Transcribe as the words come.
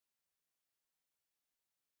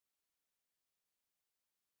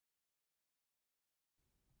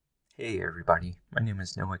Hey everybody, my name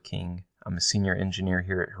is Noah King. I'm a senior engineer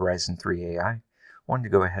here at Horizon 3 AI. Wanted to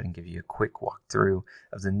go ahead and give you a quick walkthrough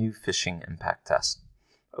of the new phishing impact test.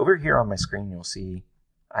 Over here on my screen you'll see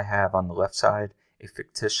I have on the left side a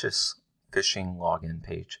fictitious phishing login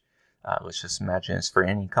page. Let's just imagine it's for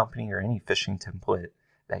any company or any phishing template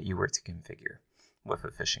that you were to configure with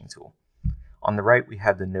a phishing tool. On the right we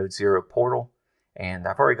have the NodeZero portal, and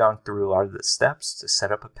I've already gone through a lot of the steps to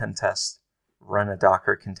set up a pen test, run a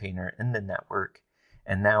Docker container in the network,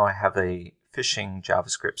 and now I have a phishing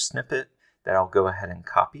JavaScript snippet that I'll go ahead and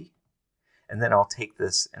copy, and then I'll take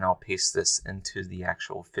this and I'll paste this into the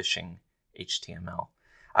actual phishing HTML.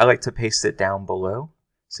 I like to paste it down below,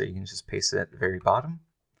 so you can just paste it at the very bottom.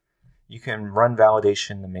 You can run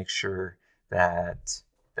validation to make sure that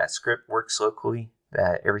that script works locally,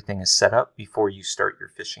 that everything is set up before you start your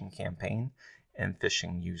phishing campaign and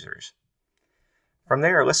phishing users. From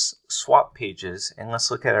there, let's swap pages and let's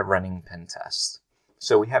look at a running pen test.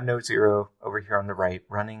 So we have NodeZero over here on the right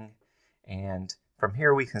running, and from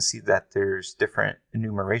here we can see that there's different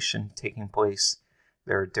enumeration taking place.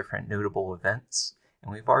 There are different notable events,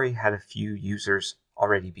 and we've already had a few users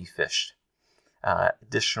already be phished.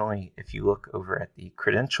 Additionally, if you look over at the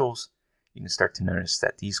credentials, you can start to notice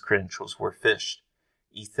that these credentials were phished.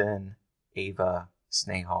 Ethan, Ava,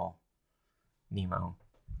 Snehal, Nemo,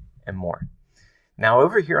 and more. Now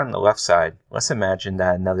over here on the left side, let's imagine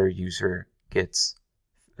that another user gets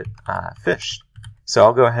phished. So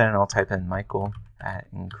I'll go ahead and I'll type in Michael at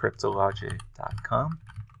encryptologic.com.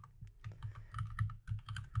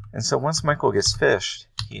 And so once Michael gets phished,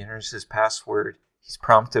 he enters his password. He's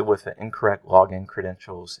prompted with the incorrect login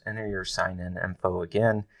credentials. Enter your sign-in info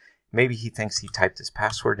again. Maybe he thinks he typed his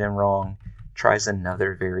password in wrong, tries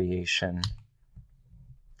another variation,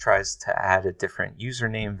 tries to add a different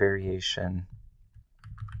username variation,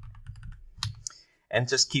 and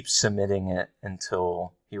just keeps submitting it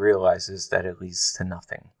until he realizes that it leads to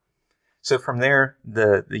nothing. So from there,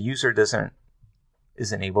 the user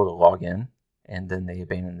isn't able to log in, and then they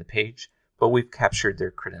abandon the page, but we've captured their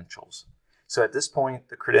credentials. So at this point,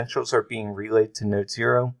 the credentials are being relayed to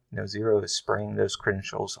NodeZero. NodeZero is spraying those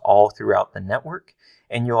credentials all throughout the network,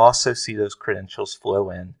 and you'll also see those credentials flow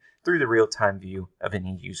in through the real-time view of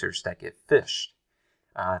any users that get phished.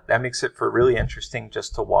 That makes it for really interesting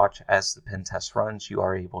just to watch as the pen test runs. You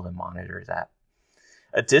are able to monitor that.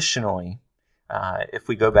 Additionally, if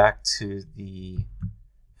we go back to the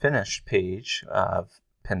finished page of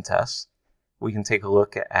pen tests, we can take a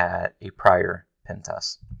look at a prior pen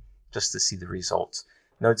test just to see the results.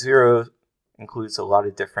 NodeZero includes a lot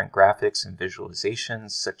of different graphics and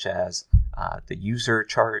visualizations, such as the user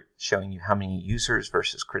chart showing you how many users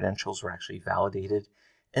versus credentials were actually validated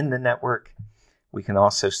in the network. We can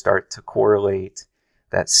also start to correlate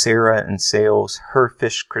that Sarah in sales, her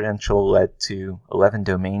phish credential led to 11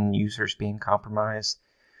 domain users being compromised.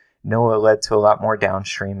 Noah led to a lot more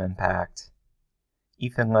downstream impact.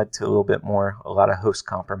 Ethan led to a little bit more, a lot of host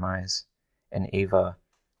compromise. And Ava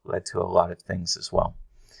led to a lot of things as well.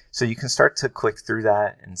 So you can start to click through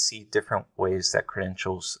that and see different ways that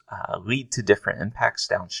credentials lead to different impacts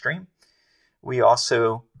downstream. We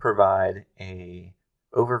also provide a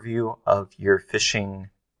overview of your phishing,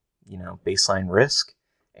 baseline risk,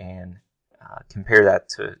 and compare that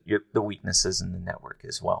to the weaknesses in the network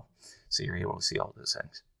as well. So you're able to see all those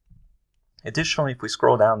things. Additionally, if we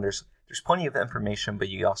scroll down, there's plenty of information, but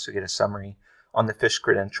you also get a summary on the phish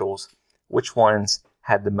credentials, which ones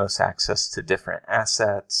had the most access to different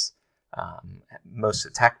assets, most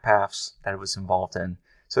attack paths that it was involved in.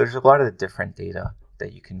 So there's a lot of different data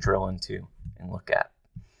that you can drill into and look at.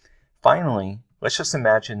 Finally, let's just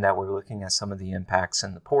imagine that we're looking at some of the impacts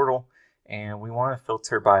in the portal, and we want to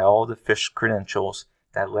filter by all the phish credentials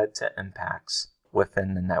that led to impacts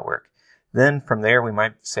within the network. Then from there, we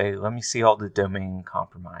might say, let me see all the domain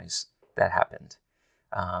compromise that happened.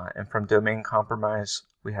 And from domain compromise,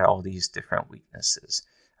 we had all these different weaknesses.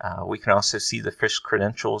 We can also see the phish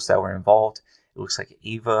credentials that were involved. It looks like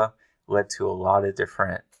Ava led to a lot of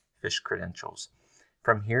different phish credentials.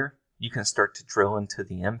 From here, you can start to drill into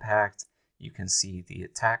the impact. You can see the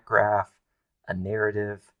attack graph, a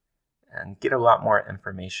narrative, and get a lot more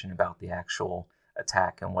information about the actual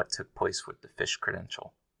attack and what took place with the phish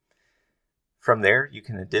credential. From there, you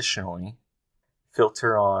can additionally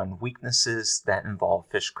filter on weaknesses that involve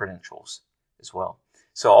phish credentials as well.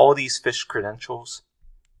 So all of these phish credentials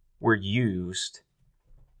were used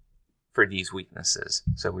for these weaknesses.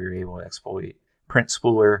 So we were able to exploit print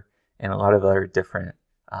spooler and a lot of other different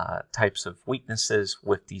types of weaknesses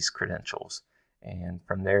with these credentials. And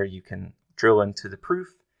from there you can drill into the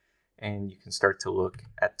proof and you can start to look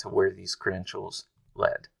at where these credentials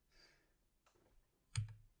led.